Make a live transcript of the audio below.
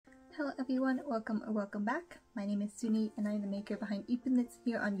Hello everyone, welcome or welcome back. My name is Suni and I'm the maker behind ippeun that's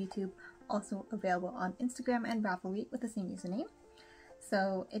here on YouTube, also available on Instagram and Ravelry with the same username.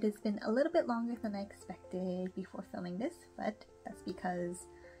 So it has been a little bit longer than I expected before filming this, but that's because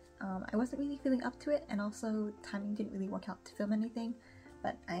I wasn't really feeling up to it, and also timing didn't really work out to film anything.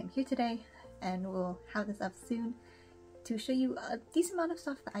 But I am here today and we'll have this up soon to show you a decent amount of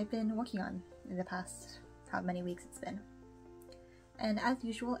stuff that I've been working on in the past how many weeks it's been. And as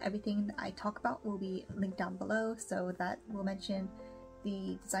usual, everything that I talk about will be linked down below, so that will mention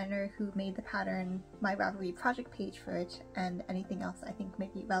the designer who made the pattern, my Ravelry project page for it, and anything else I think may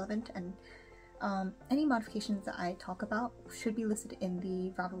be relevant. And any modifications that I talk about should be listed in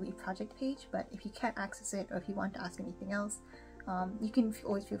the Ravelry project page, but if you can't access it or if you want to ask anything else, you can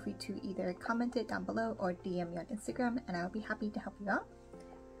always feel free to either comment it down below or DM me on Instagram, and I will be happy to help you out.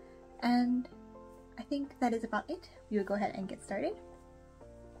 And I think that is about it. We will go ahead and get started.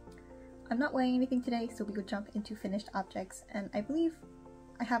 I'm not wearing anything today, so we will jump into finished objects, and I believe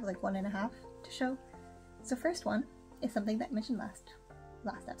I have like 1.5 to show. So first one is something that I mentioned last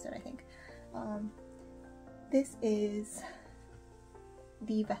episode, I think. This is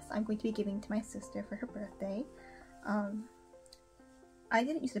the vest I'm going to be giving to my sister for her birthday. I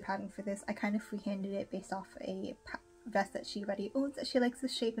didn't use the pattern for this. I kind of freehanded it based off a vest that she already owns that she likes the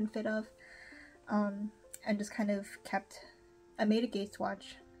shape and fit of, and just kind of I made a gauge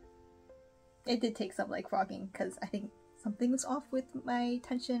swatch. It did take some like frogging because I think something was off with my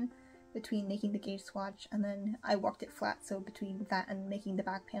tension between making the gauge swatch, and then I walked it flat, so between that and making the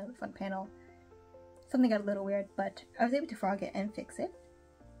back panel and the front panel, something got a little weird, but I was able to frog it and fix it,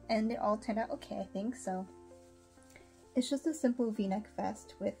 and it all turned out okay, I think. So it's just a simple v-neck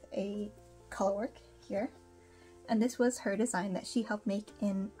vest with a color work here, and this was her design that she helped make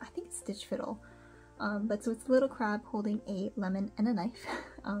in, I think it's Stitch Fiddle, but so it's a little crab holding a lemon and a knife.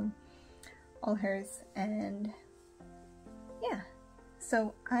 All hers. And yeah,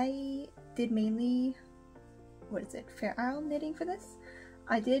 so I did mainly, Fair Isle knitting for this.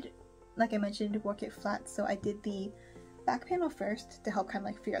 I did, like I mentioned, work it flat, so I did the back panel first to help kind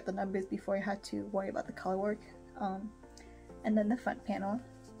of like figure out the numbers before I had to worry about the color work, and then the front panel.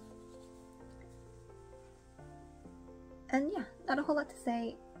 And yeah, not a whole lot to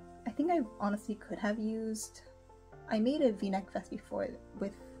say. I think I honestly could have used, I made a v-neck vest before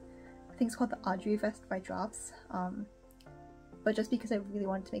with, I think it's called the Audrey vest by Drops, but just because I really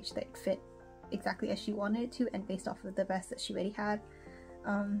wanted to make sure that it fit exactly as she wanted it to, and based off of the vest that she already had,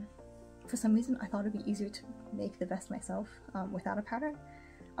 for some reason I thought it'd be easier to make the vest myself without a pattern.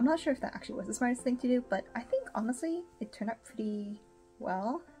 I'm not sure if that actually was the smartest thing to do, but I think honestly it turned out pretty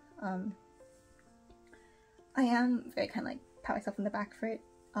well. I am very kind of like pat myself on the back for it,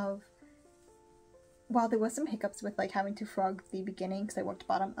 of while there was some hiccups with like having to frog the beginning because I worked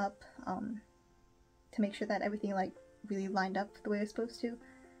bottom up to make sure that everything like really lined up the way it was supposed to,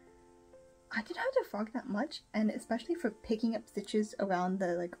 I didn't have to frog that much, and especially for picking up stitches around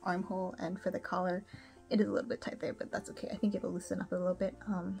the like armhole and for the collar, it is a little bit tight there, but that's okay. I think it'll loosen up a little bit.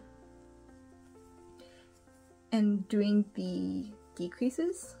 And doing the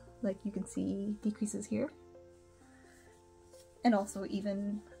decreases, like you can see decreases here, and also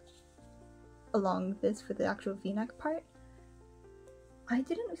even along this for the actual v-neck part, I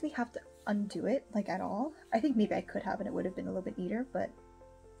didn't really have to undo it like at all. I think maybe I could have and it would have been a little bit neater, but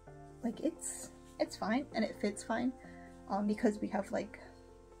like it's fine and it fits fine, because we have like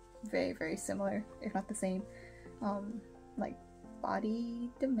very similar, if not the same, like body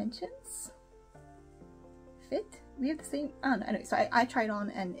dimensions. Fit? We have the same, I don't know. Anyway, so I tried on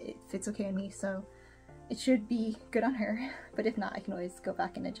and it fits okay on me, so it should be good on her, but if not I can always go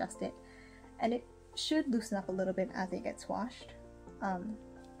back and adjust it. And it should loosen up a little bit as it gets washed. Oh,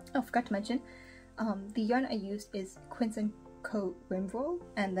 I forgot to mention, the yarn I used is Quince & Co. Whimbrel,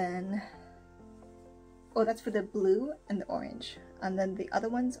 and then, oh, that's for the blue and the orange. And then the other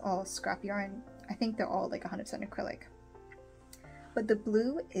ones all scrap yarn. I think they're all like 100% acrylic. But the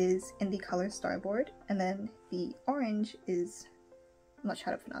blue is in the color Starboard, and then the orange is, I'm not sure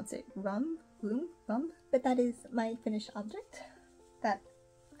how to pronounce it, rhumb. But that is my finished object that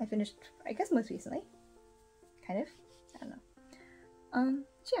I finished, I guess, most recently, kind of. I don't know.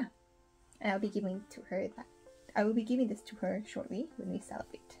 So yeah, and I'll be giving to her that. I will be giving this to her shortly when we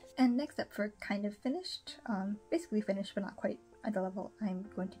celebrate. And next up for kind of finished, basically finished, but not quite at the level I'm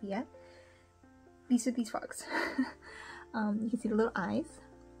going to be at. These are these frogs. You can see the little eyes.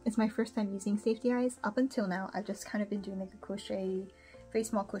 It's my first time using safety eyes. Up until now, I've just kind of been doing like a crochet, very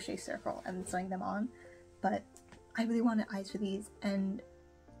small crochet circle and sewing them on. But I really wanted eyes for these, and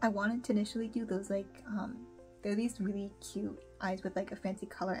I wanted to initially do those like, they're these really cute eyes with like a fancy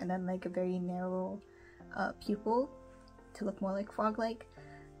color and then like a very narrow pupil to look more like frog-like,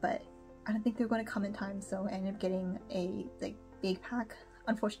 but I don't think they're going to come in time, so I ended up getting a like big pack,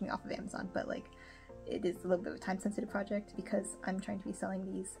 unfortunately off of Amazon, but like it is a little bit of a time-sensitive project because I'm trying to be selling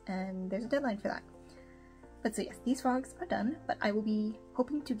these and there's a deadline for that. But so yes, these frogs are done, but I will be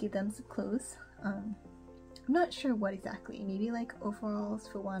hoping to give them some clothes. I'm not sure what exactly, maybe like overalls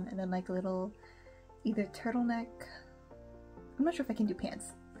for one, and then like a little either turtleneck. I'm not sure if I can do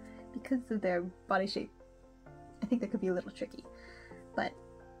pants because of their body shape. I think that could be a little tricky, but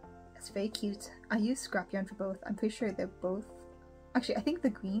it's very cute. I use scrap yarn for both. I'm pretty sure they're both, actually I think the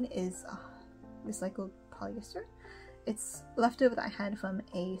green is recycled polyester. It's leftover that I had from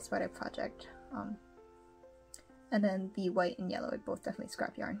a sweater project. And then the white and yellow are both definitely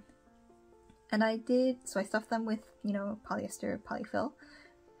scrap yarn. And I stuffed them with, you know, polyester, polyfill,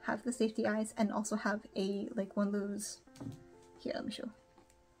 have the safety eyes, and also have a, like one of those, here, let me show.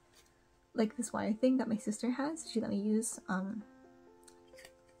 Like this wire thing that my sister has, she let me use.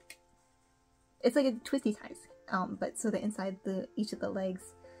 It's like a twisty ties, but so the inside each of the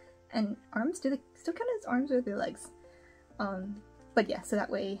legs and arms, do they still count as arms or their legs? But yeah, so that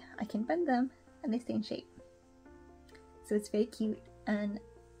way I can bend them and they stay in shape. So it's very cute and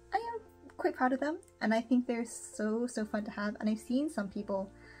I am quite proud of them, and I think they're so fun to have. And I've seen some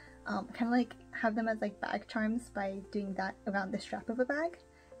people kind of like have them as like bag charms by doing that around the strap of a bag,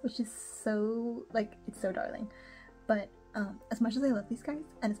 which is so, like, it's so darling. But as much as I love these guys,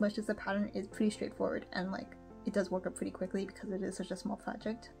 and as much as the pattern is pretty straightforward and like it does work up pretty quickly because it is such a small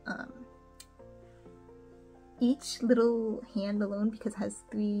project, each little hand alone, because it has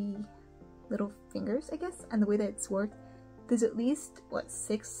 3 little fingers I guess, and the way that it's worked, there's at least what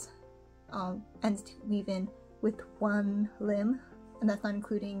 6 ends to weave in with one limb, and that's not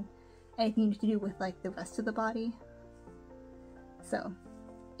including anything to do with like the rest of the body. So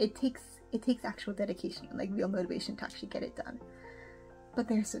it takes actual dedication and like real motivation to actually get it done, but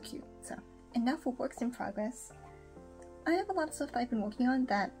they're so cute. So, and now for works in progress. I have a lot of stuff that I've been working on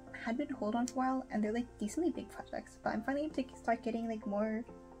that had been hold on for a while, and they're like decently big projects, but I'm finally able to start getting like more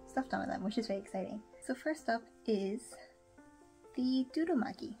stuff done with them, which is very exciting. So first up is the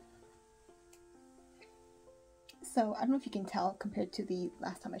durumagi. So I don't know if you can tell compared to the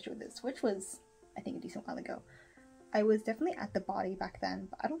last time I showed this, which was I think a decent while ago. I was definitely at the body back then,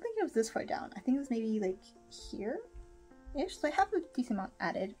 but I don't think it was this far down. I think it was maybe like here-ish, so I have a decent amount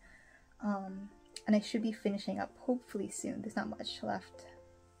added. And I should be finishing up hopefully soon. There's not much left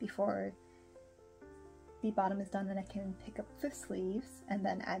before the bottom is done, and I can pick up the sleeves and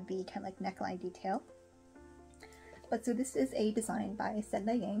then add the kind of like neckline detail. But so this is a design by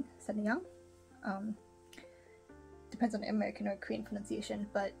Sedna Yang. Depends on American or Korean pronunciation,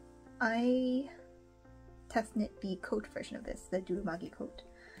 but I test knit the coat version of this, the durumagi coat.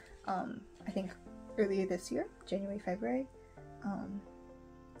 I think earlier this year, January, February,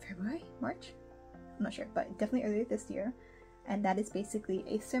 March? I'm not sure, but definitely earlier this year. And that is basically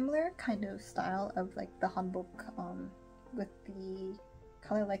a similar kind of style of like the hanbok, with the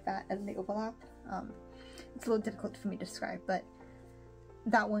color like that and the overlap. It's a little difficult for me to describe, but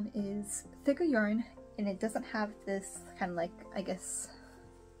that one is thicker yarn and it doesn't have this kind of like, I guess,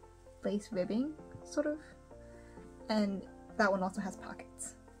 lace ribbing sort of, and that one also has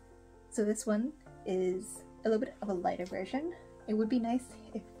pockets. So this one is a little bit of a lighter version. It would be nice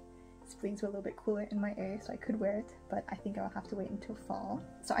if springs were a little bit cooler in my area so I could wear it, but I think I'll have to wait until fall.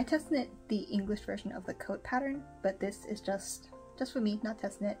 So I test knit the English version of the coat pattern, but this is just for me, not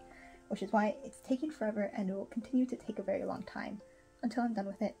test knit, which is why it's taken forever and it will continue to take a very long time until I'm done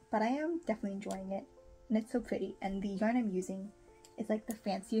with it. But I am definitely enjoying it, and it's so pretty, and the yarn I'm using is like the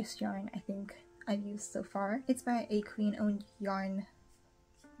fanciest yarn I think I've used so far. It's by a Korean-owned yarn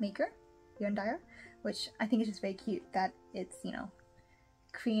maker, yarn dyer, which I think is just very cute that it's, you know,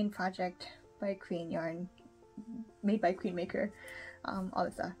 Korean project by a Korean yarn, made by a Korean maker, all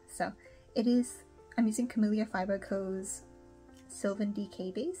this stuff. So it is, I'm using Camellia Fiber Co's Sylvan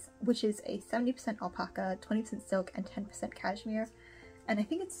DK base, which is a 70% alpaca, 20% silk, and 10% cashmere, and I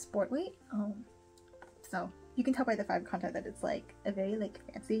think it's sport weight. So you can tell by the fiber content that it's like a very like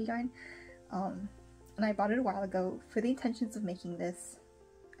fancy yarn. And I bought it a while ago for the intentions of making this.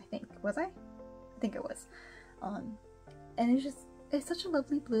 I think it was. And it's such a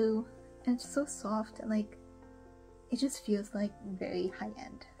lovely blue, and it's so soft, and like it just feels like very high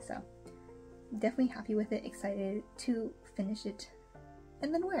end. So I'm definitely happy with it, excited to finish it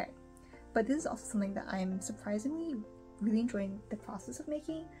and then wear it. But this is also something that I'm surprisingly really enjoying the process of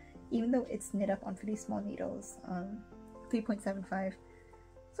making, even though it's knit up on pretty small needles, 3.75.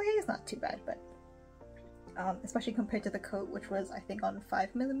 So yeah, it's not too bad, but especially compared to the coat, which was I think on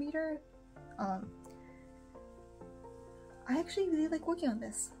 5mm. I actually really like working on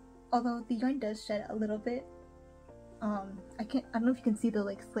this, although the yarn does shed a little bit. I don't know if you can see the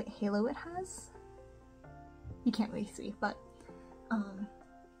like slight halo it has. You can't really see, but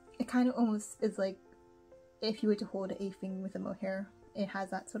it kind of almost is like if you were to hold a thing with a mohair, it has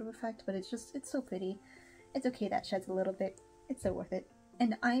that sort of effect, but it's so pretty. It's okay that sheds a little bit, it's so worth it.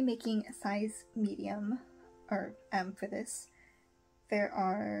 And I'm making a size medium, or M for this. There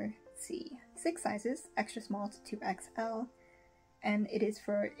are, let's see, 6 sizes, extra small to 2XL, and it is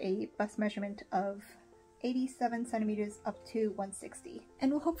for a bust measurement of 87 centimeters up to 160.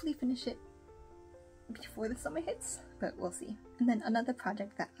 And we'll hopefully finish it before the summer hits, but we'll see. And then another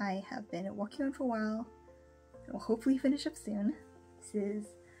project that I have been working on for a while, and will hopefully finish up soon. This is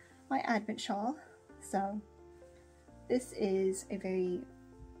my Advent shawl. So this is a very,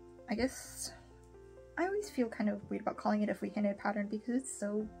 I guess, I always feel kind of weird about calling it a free-handed pattern because it's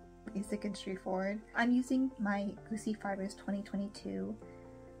so basic and straightforward. I'm using my Goosey Fibers 2022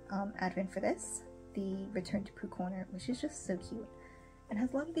 Advent for this, the Return to Pooh corner, which is just so cute. It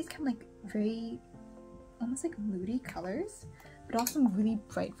has a lot of these kind of like very, almost like moody colors, but also really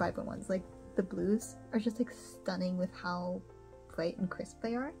bright, vibrant ones. Like the blues are just like stunning with how bright and crisp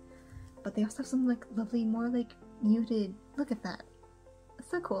they are, but they also have some like lovely, more like muted, look at that. It's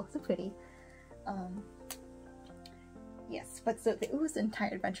so cool, so pretty. Yes, but so it was an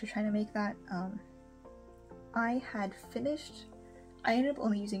entire adventure trying to make that. I ended up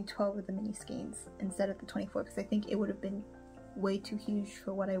only using 12 of the mini skeins instead of the 24 because I think it would have been way too huge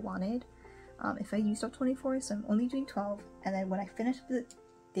for what I wanted if I used all 24, so I'm only doing 12. And then when I finished the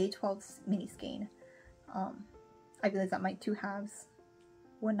day 12 mini skein, I realized that my 2 halves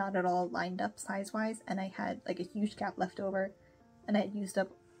were not at all lined up size-wise, and I had like a huge gap left over, and I had used up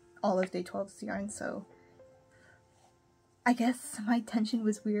all of day 12's yarn, so I guess my tension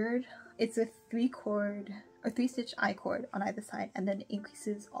was weird. It's a 3-stitch I-cord on either side, and then it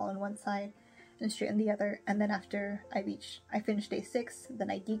increases all on one side and straight on the other, and then after I finished day 6,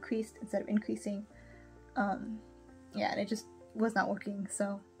 then I decreased instead of increasing. Yeah, and it just was not working,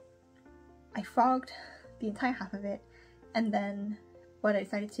 so I frogged the entire half of it, and then what I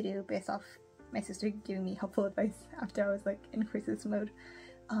decided to do, based off my sister giving me helpful advice after I was like in crisis mode,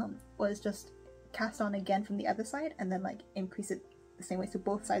 was just cast on again from the other side and then like increase it the same way, so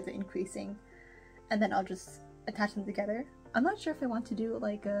both sides are increasing, and then I'll just attach them together. I'm not sure if I want to do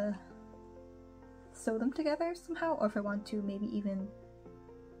like a sew them together somehow, or if I want to maybe even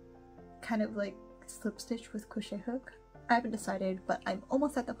kind of like slip stitch with crochet hook. I haven't decided, but I'm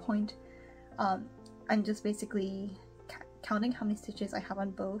almost at the point. I'm just basically counting how many stitches I have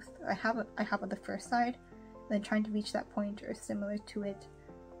on both. I have on the first side, and then trying to reach that point or similar to it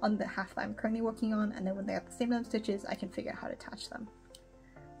on the half that I'm currently working on, and then when they have the same number of stitches, I can figure out how to attach them.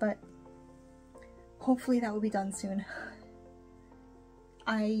 But hopefully that will be done soon.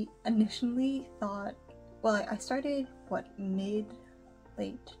 I initially thought, well, I started, what, late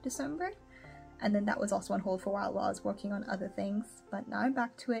December? And then that was also on hold for a while I was working on other things, but now I'm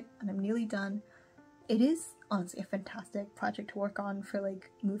back to it and I'm nearly done. It is honestly a fantastic project to work on for like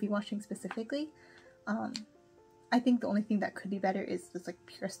movie watching specifically. I think the only thing that could be better is just like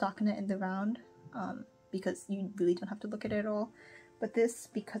pure stockinette in the round, because you really don't have to look at it at all. But this,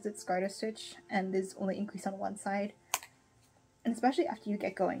 because it's garter stitch and there's only increase on one side, and especially after you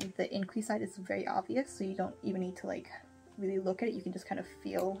get going, the increase side is very obvious, so you don't even need to like really look at it. You can just kind of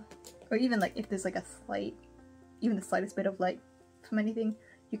feel, or even like if there's like a slight, even the slightest bit of light from anything,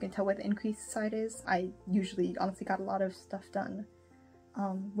 you can tell where the increase side is. I usually honestly got a lot of stuff done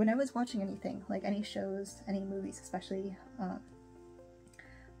when I was watching anything, like any shows, any movies especially.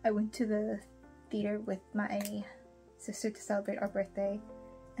 I went to the theater with my sister to celebrate our birthday,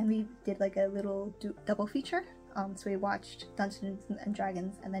 and we did like a little double feature. So we watched Dungeons and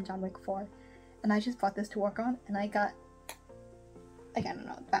Dragons and then John Wick 4, and I just bought this to work on, and I got, like, I don't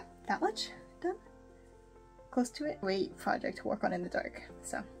know, that much done? Close to it? Great project to work on in the dark,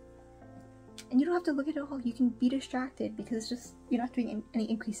 so. And you don't have to look at it all, you can be distracted because it's just, you're not doing any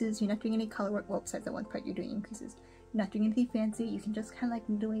increases, you're not doing any color work, well, besides that one part you're doing increases. You're not doing anything fancy, you can just kind of like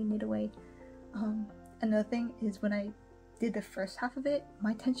knit away. Another thing is when I did the first half of it,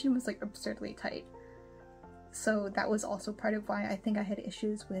 my tension was like absurdly tight. So that was also part of why I think I had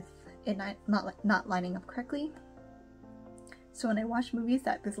issues with it not lining up correctly. So when I watch movies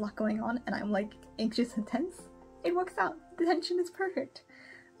that there's a lot going on and I'm like anxious and tense, it works out. The tension is perfect.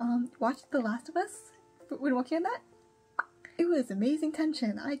 Watch The Last of Us when working on that. It was amazing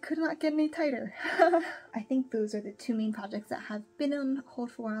tension. I could not get any tighter. I think those are the two main projects that have been on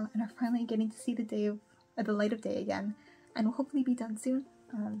hold for a while and are finally getting to see the day of the light of day again, and will hopefully be done soon.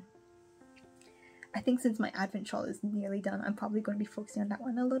 I think since my Advent shawl is nearly done, I'm probably going to be focusing on that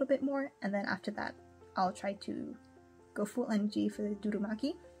one a little bit more, and then after that I'll try to go full energy for the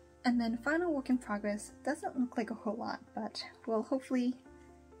durumagi. And then final work in progress doesn't look like a whole lot, but will hopefully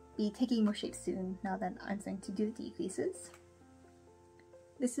be taking more shape soon now that I'm starting to do the decreases.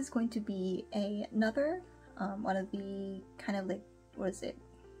 This is going to be another one of the kind of like, what is it,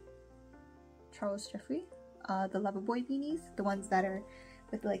 Charles Jeffrey, the Loverboy beanies, the ones that are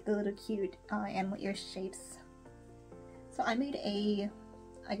with like the little cute animal ear shapes. So I made a,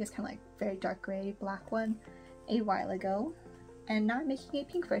 I guess kind of like very dark gray black one a while ago, and now I'm making a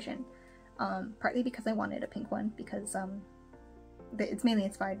pink version, partly because I wanted a pink one, because it's mainly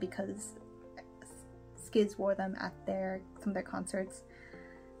inspired because Skiz wore them at some of their concerts,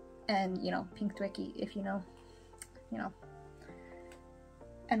 and you know, pink Dwicky, if you know, you know.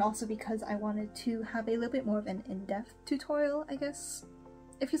 And also because I wanted to have a little bit more of an in-depth tutorial, I guess.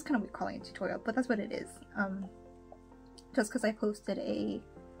 It feels kind of weird calling it a tutorial, but that's what it is. Just because I posted a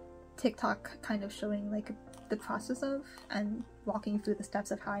TikTok kind of showing like the process of and walking through the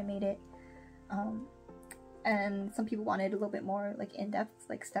steps of how I made it. And some people wanted a little bit more like in-depth,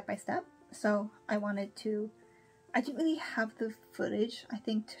 like step by step. So I didn't really have the footage, I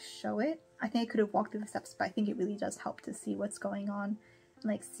think, to show it. I think I could have walked through the steps, but I think it really does help to see what's going on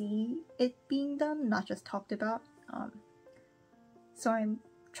and like see it being done, not just talked about. So I'm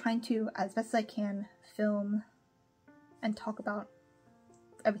trying to, as best as I can, film and talk about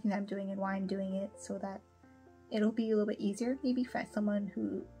everything that I'm doing and why I'm doing it, so that it'll be a little bit easier maybe for someone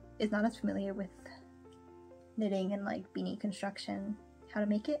who is not as familiar with knitting and like beanie construction, how to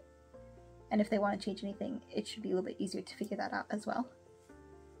make it. And if they want to change anything, it should be a little bit easier to figure that out as well.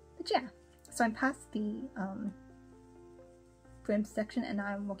 But yeah, so I'm past the brim section, and now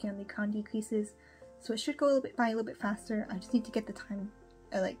I'm working on the crown decreases, so it should go a little bit faster. I just need to get the time,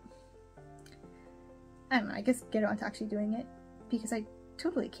 like, I don't know, I guess get around to actually doing it, because I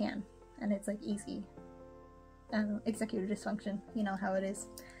totally can, and it's like easy. I don't know, executive dysfunction, you know how it is.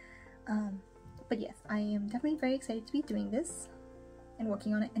 But yes, I am definitely very excited to be doing this and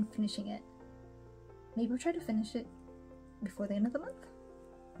working on it and finishing it. Maybe we'll try to finish it before the end of the month.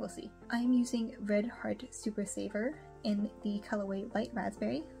 We'll see. I am using Red Heart Super Saver in the colorway Light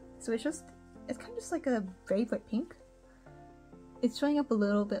Raspberry. So it's kind of just like a very bright pink. It's showing up a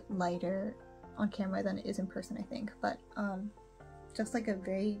little bit lighter on camera than it is in person, I think. But just like a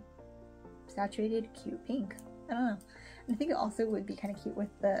very saturated, cute pink. I don't know. And I think it also would be kind of cute with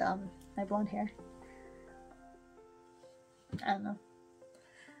the my blonde hair. I don't know.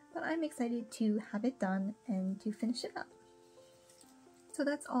 But I'm excited to have it done and to finish it up. So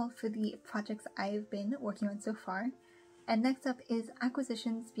that's all for the projects I've been working on so far. And next up is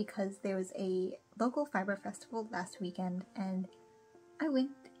acquisitions, because there was a local fiber festival last weekend and I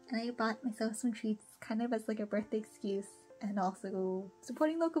went and I bought myself some treats, kind of as like a birthday excuse, and also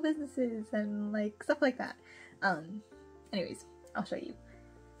supporting local businesses and like stuff like that. Anyways, I'll show you.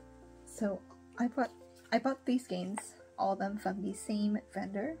 So I bought these skeins, all of them from the same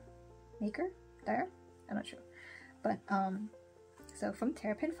vendor, dyer, I'm not sure, but so from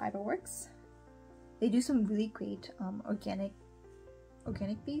Terrapin Fiberworks. They do some really great organic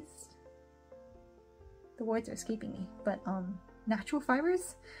bees. The words are escaping me, but natural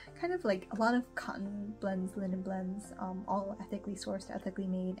fibers, kind of like a lot of cotton blends, linen blends, all ethically sourced, ethically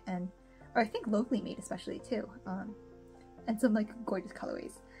made, or I think locally made especially too, and some like gorgeous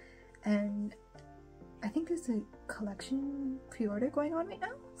colorways. And I think there's a collection pre-order going on right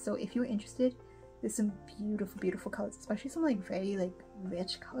now, so if you're interested, there's some beautiful colors, especially some like very like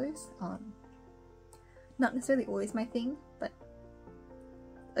rich colors. Not necessarily always my thing, but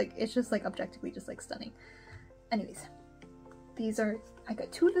like it's just like objectively just like stunning. Anyways, these are, I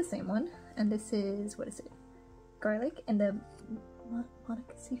got two of the same one, and this is, what is it, garlic and the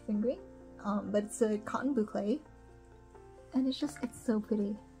Monacacy fingering, but it's a cotton boucle, and it's so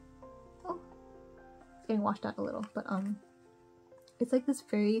pretty. Oh, it's getting washed out a little, but it's like this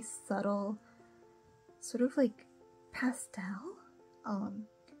very subtle sort of like pastel.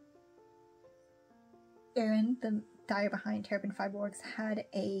 Erin, the dyer behind Terrapin Fiberworks, had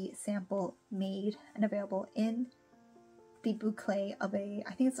a sample made and available in the boucle of I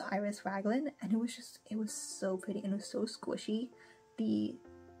think it's Iris Raglan, and it was so pretty and it was so squishy. The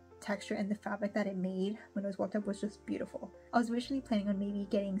texture and the fabric that it made when it was worked up was just beautiful. I was originally planning on maybe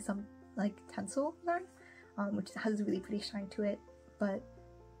getting some like tencel yarn, which has a really pretty shine to it, but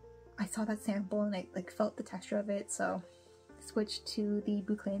I saw that sample and I like felt the texture of it, so I switched to the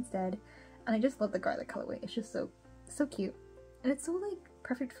boucle instead. And I just love the garlic colorway. It's just so cute, and it's so like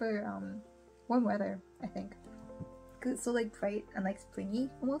perfect for warm weather, I think. Because it's so like bright and like springy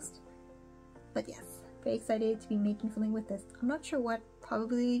almost. But yes, very excited to be making something with this. I'm not sure what,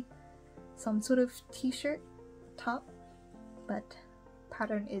 probably some sort of t-shirt top, but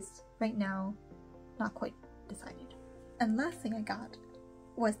pattern is right now not quite decided. And last thing I got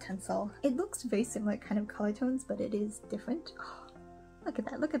was tinsel. It looks very similar kind of color tones, but it is different. Oh, look at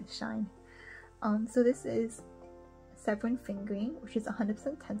that, look at the shine. So this is Sylvan fingering, which is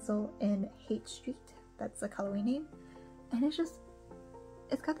 100% tinsel in Hate Street. That's the colorway name. And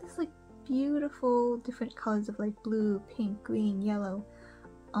it's got this like beautiful different colors of like blue, pink, green, yellow.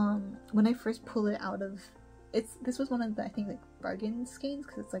 When I first pulled it out of, this was one of the, I think, like bargain skeins,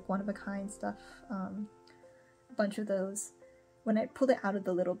 because it's like one of a kind stuff, a bunch of those. When I pulled it out of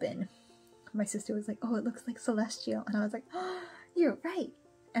the little bin, my sister was like, oh, it looks like celestial, and I was like, oh, you're right,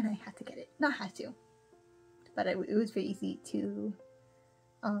 and I had to get it. Not had to, but it was very easy to,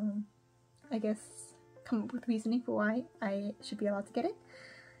 I guess, come up with reasoning for why I should be allowed to get it.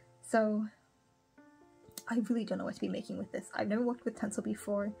 So I really don't know what to be making with this. I've never worked with tinsel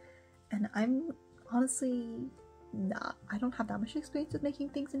before, and I'm honestly I don't have that much experience with making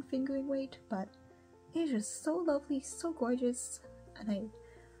things in fingering weight, but it's just so lovely, so gorgeous, and I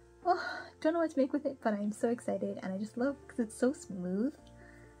don't know what to make with it, but I'm so excited, and I just love because it's so smooth.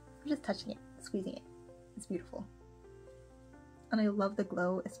 I'm just touching it, squeezing it. It's beautiful. And I love the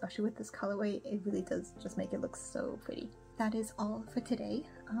glow, especially with this colorway. It really does just make it look so pretty. That is all for today.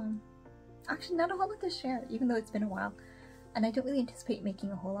 Actually, not a whole lot to share, even though it's been a while, and I don't really anticipate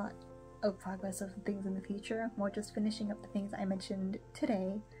making a whole lot of progress of things in the future. More just finishing up the things I mentioned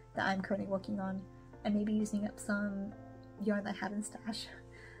today that I'm currently working on, and maybe using up some yarn that I have in stash,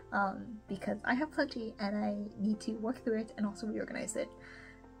 because I have plenty and I need to work through it and also reorganize it.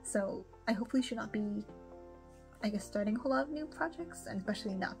 So I hopefully should not be, I guess, starting a whole lot of new projects, and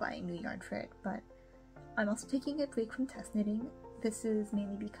especially not buying new yarn for it. But I'm also taking a break from test knitting. This is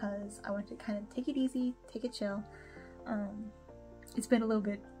mainly because I want to kind of take it easy, take it chill. It's been a little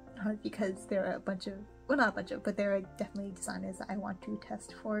bit hard because there are a bunch of, well, not a bunch of, but there are definitely designers that I want to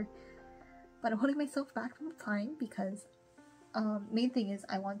test for. But I'm holding myself back from applying because main thing is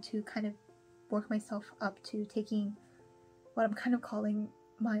I want to kind of work myself up to taking what I'm kind of calling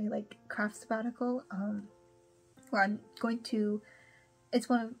my like craft sabbatical, where I'm going to, it's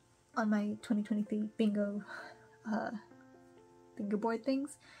one of, on my 2023 bingo board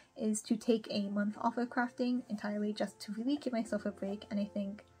things, is to take a month off of crafting entirely, just to really give myself a break, and I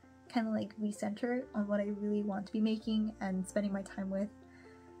think kind of like recenter on what I really want to be making and spending my time with.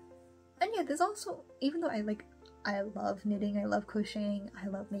 And yeah, there's also, even though I love knitting, I love crocheting, I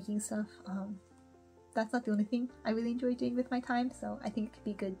love making stuff, that's not the only thing I really enjoy doing with my time, so I think it could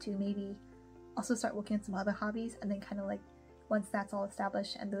be good to maybe also start working on some other hobbies, and then kind of like, once that's all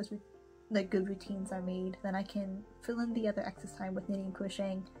established and those like good routines are made, then I can fill in the other excess time with knitting and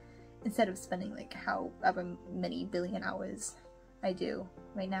crocheting, instead of spending like however many billion hours I do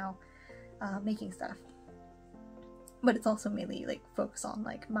right now making stuff. But it's also mainly like focus on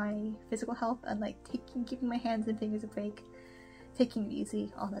like my physical health and like giving my hands and fingers a break, taking it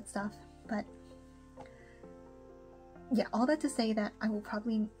easy, all that stuff. But yeah, all that to say that I will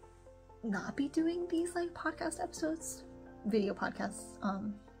probably not be doing these like podcast episodes, video podcasts,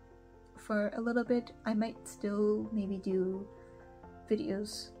 for a little bit. I might still maybe do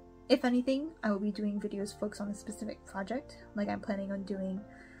videos. If anything, I will be doing videos focused on a specific project, like I'm planning on doing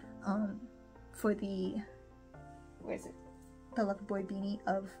for the, the Loverboy beanie,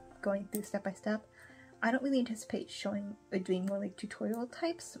 of going through step by step. I don't really anticipate showing or doing more like tutorial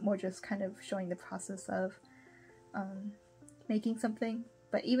types, more just kind of showing the process of making something.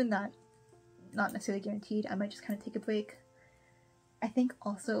 But even that, not necessarily guaranteed. I might just kind of take a break. I think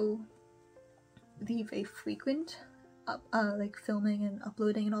also the very frequent like filming and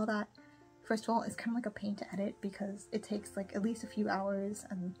uploading and all that, first of all, it's kind of like a pain to edit because it takes like at least a few hours,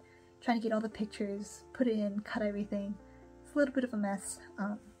 and trying to get all the pictures, put it in, cut everything, it's a little bit of a mess.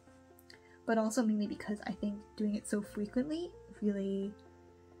 But also mainly because I think doing it so frequently really,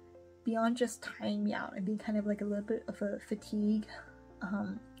 beyond just tiring me out and being kind of like a little bit of a fatigue,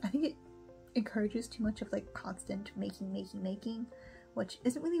 I think it encourages too much of like constant making, which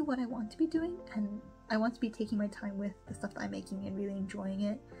isn't really what I want to be doing. And I want to be taking my time with the stuff that I'm making and really enjoying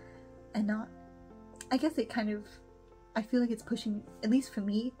it, and not, I guess it kind of, I feel like it's pushing, at least for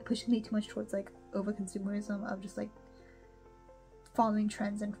me, it pushes me too much towards like over consumerism of just like following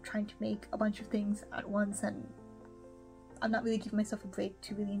trends and trying to make a bunch of things at once, and I'm not really giving myself a break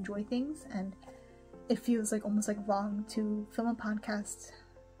to really enjoy things, and it feels like almost like wrong to film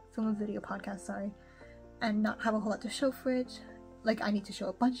a video podcast, sorry, and not have a whole lot to show for it. like I need to show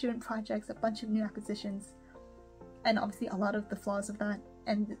a bunch of different projects, a bunch of new acquisitions, and obviously a lot of the flaws of that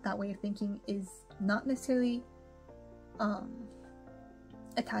and that way of thinking is not necessarily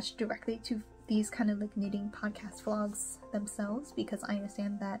attached directly to these kind of like knitting podcast vlogs themselves, because I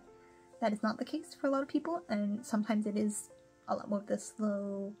understand that that is not the case for a lot of people, and sometimes it is a lot more of the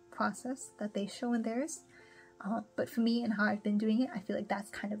slow process that they show in theirs. But for me and how I've been doing it, I feel like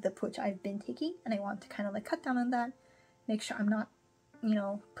that's kind of the approach I've been taking, and I want to kind of like cut down on that, make sure I'm not, you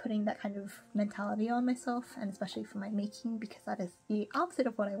know, putting that kind of mentality on myself, and especially for my making, because that is the opposite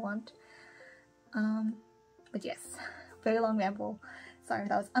of what I want. But yes, very long ramble. Sorry if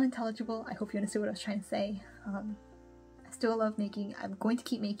that was unintelligible. I hope you understood what I was trying to say. I still love making. I'm going to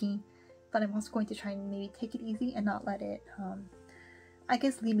keep making, but I'm also going to try and maybe take it easy and not let it, I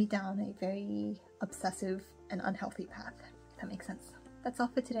guess, lead me down a very obsessive and unhealthy path, if that makes sense. That's all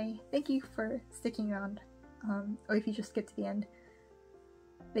for today. Thank you for sticking around, or if you just skipped to the end,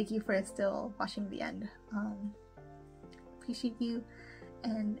 thank you for still watching the end. Appreciate you,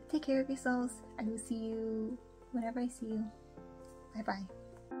 and take care of yourselves. I will see you whenever I see you. Bye bye.